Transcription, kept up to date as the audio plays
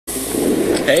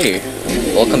Hey,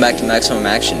 welcome back to Maximum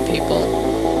Action, people.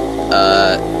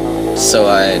 So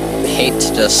I hate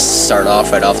to just start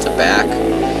off right off the back,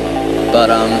 but,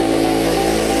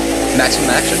 Maximum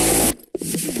Action.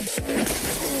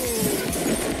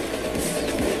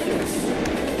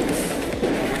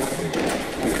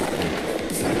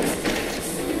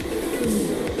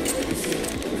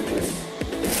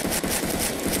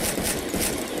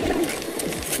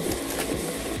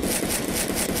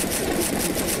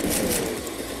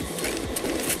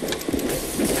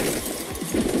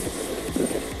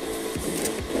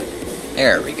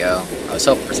 There we go. I was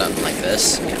hoping for something like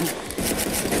this.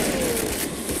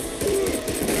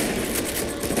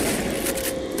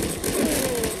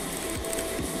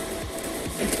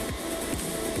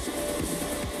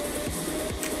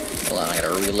 Hold on, I gotta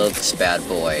reload this bad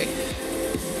boy.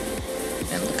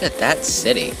 And look at that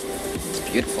city. It's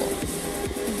beautiful.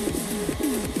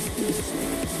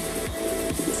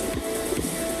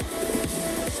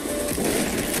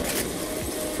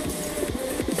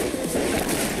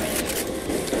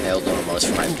 I'll do most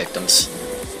for my victims.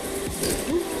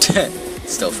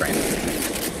 Still frame.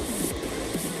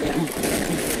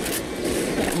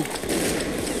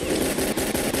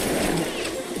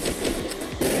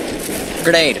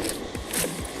 Grenade!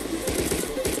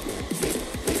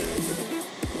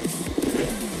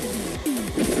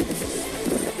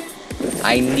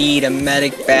 I need a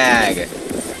medic bag!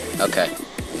 Okay.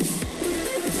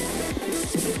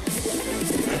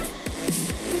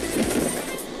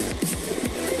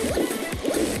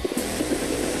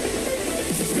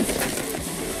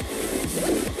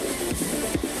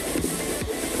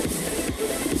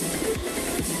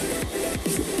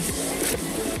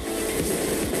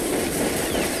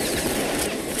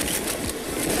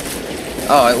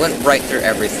 Oh, I went right through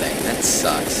everything. That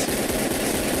sucks.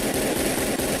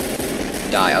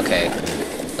 Die, okay.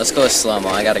 Let's go with slow-mo.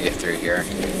 I gotta get through here.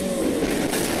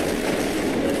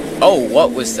 Oh,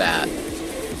 what was that?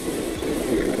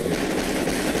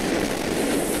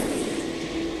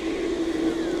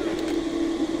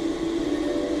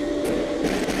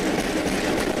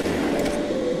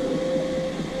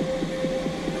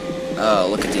 Oh,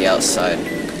 look at the outside. Look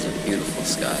at the beautiful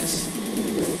skies.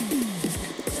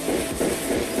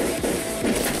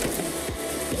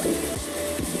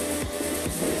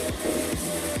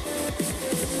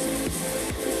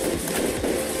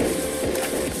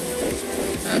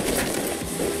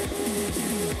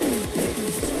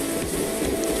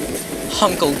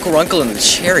 Uncle Grunkle and the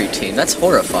Cherry Team, that's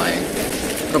horrifying.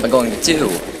 What am I going to do?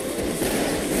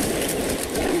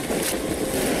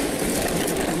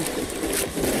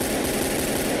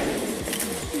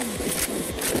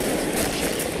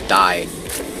 Die.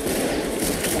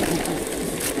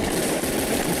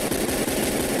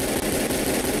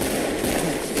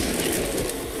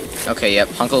 Okay, yep,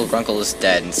 Uncle Grunkle is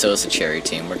dead, and so is the Cherry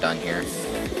Team. We're done here.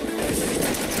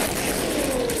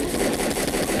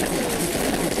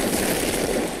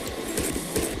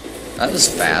 That was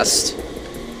fast.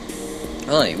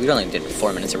 We only did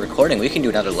 4 minutes of recording. We can do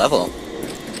another level.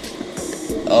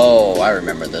 Oh, I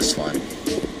remember this one.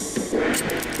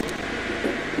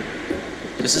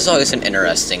 This is always an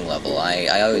interesting level.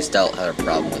 I always had a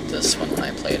problem with this one when I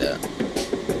played it.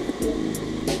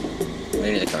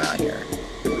 We need to come out here.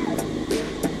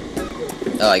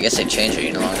 Oh, I guess they changed it.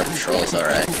 You no longer patrol is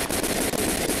alright.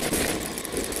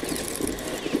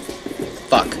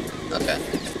 Fuck. Okay.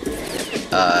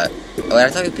 Oh, I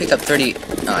thought we picked up 30...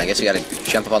 Oh, I guess we gotta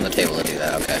jump up on the table to do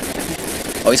that, okay.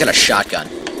 Oh, he's got a shotgun.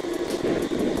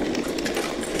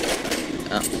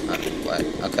 Oh, what?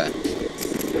 Okay.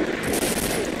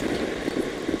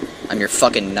 I'm your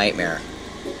fucking nightmare.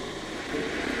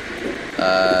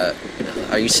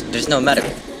 Are you... There's no medic...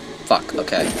 Fuck,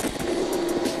 okay.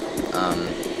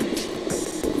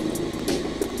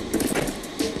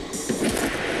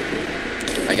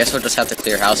 I guess we'll just have to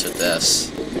clear house with this.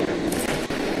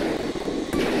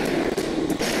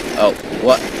 Oh,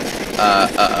 what?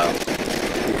 Uh-oh.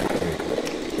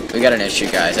 We got an issue,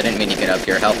 guys. I didn't mean to get up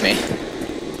here. Help me.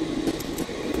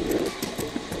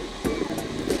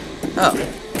 Oh.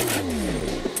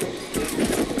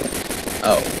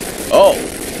 Oh. Oh!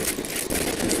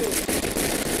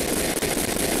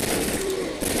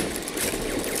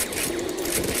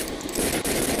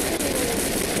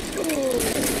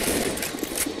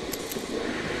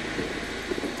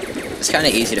 It's kind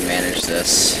of easy to manage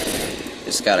this.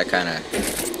 Just gotta kind of...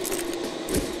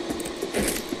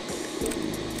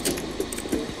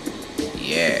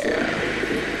 Yeah.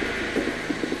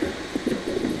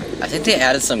 I think they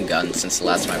added some guns since the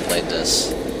last time I played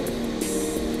this.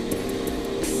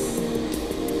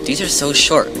 These are so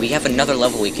short. We have another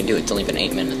level we can do. It's only been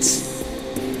 8 minutes.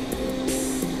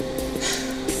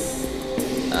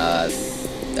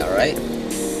 Alright,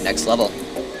 next level.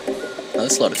 Oh,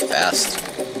 this loaded fast.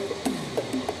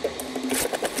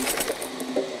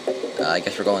 I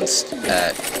guess we're going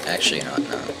actually, you know what,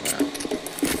 no.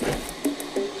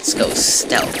 Let's go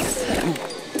stealth.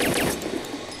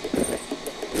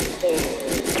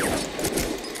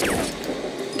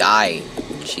 Die.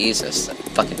 Jesus, that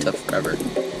fucking took forever.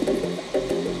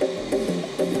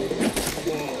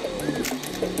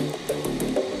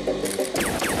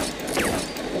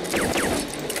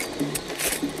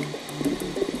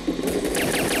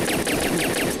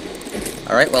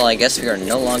 Alright, well, I guess we are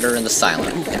no longer in the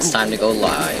silent. It's time to go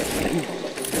live.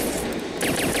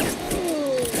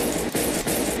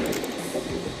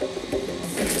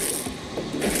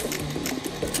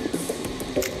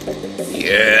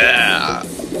 Yeah!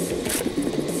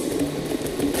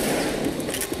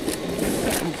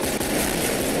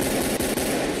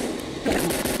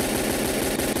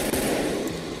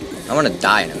 I want to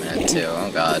die in a minute, too. Oh,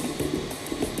 God.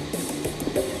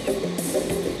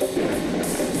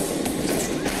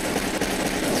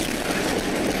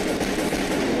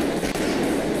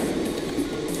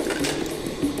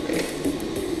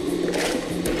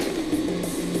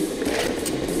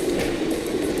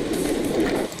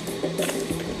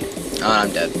 Oh,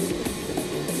 I'm dead.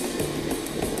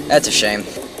 That's a shame.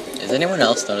 Has anyone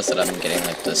else noticed that I'm getting,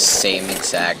 like, the same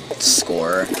exact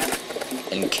score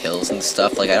in kills and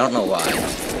stuff? Like, I don't know why.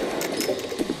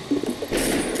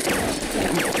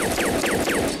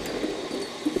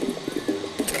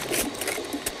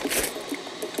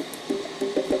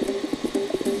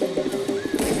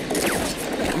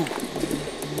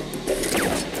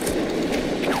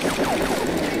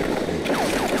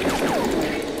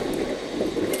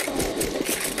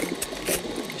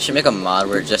 Should make a mod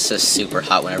where it just says super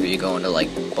hot whenever you go into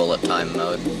like bullet time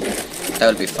mode. That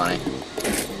would be funny.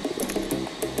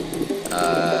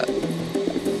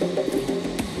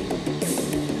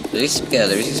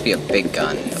 There used to be a big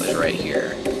gun that was right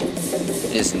here.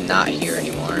 It is not here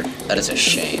anymore. That is a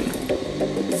shame.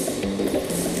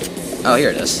 Oh, here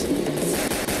it is.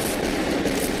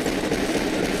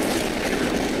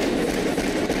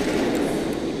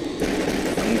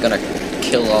 I'm gonna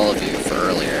kill all of you for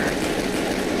earlier.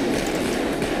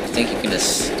 I think you can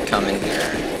just come in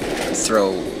here and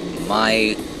throw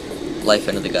my life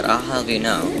into the gun. I'll have you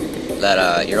know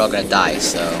that you're all gonna die,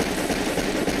 so...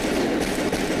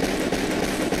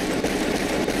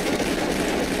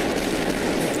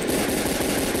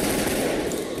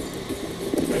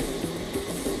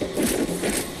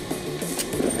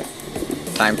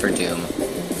 Time for doom.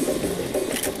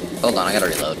 Hold on, I gotta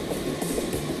reload.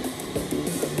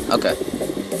 Okay.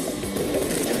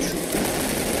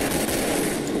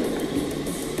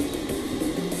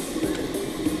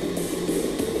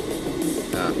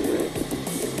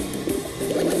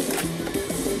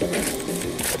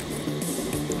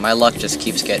 My luck just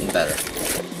keeps getting better.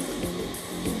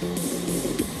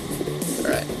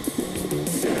 Alright.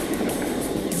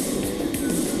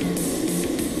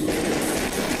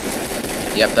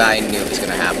 Yep, I knew it was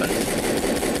gonna happen.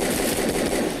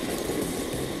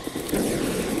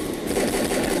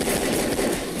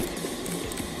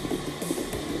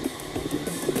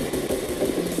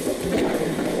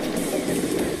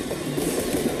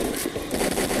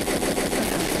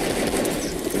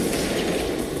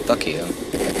 Fuck you.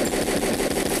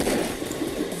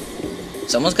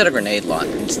 Someone's got a grenade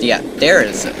launcher. Yeah, there it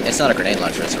is. It's not a grenade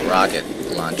launcher, it's a rocket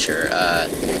launcher.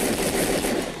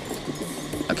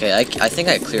 Okay, I think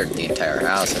I cleared the entire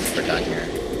house and we're done here.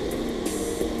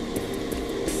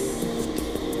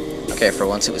 Okay, for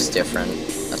once it was different.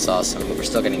 That's awesome. We're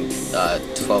still getting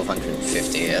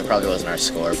 1,250. That probably wasn't our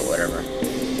score, but whatever.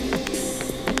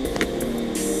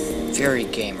 Very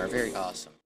gamer, very awesome.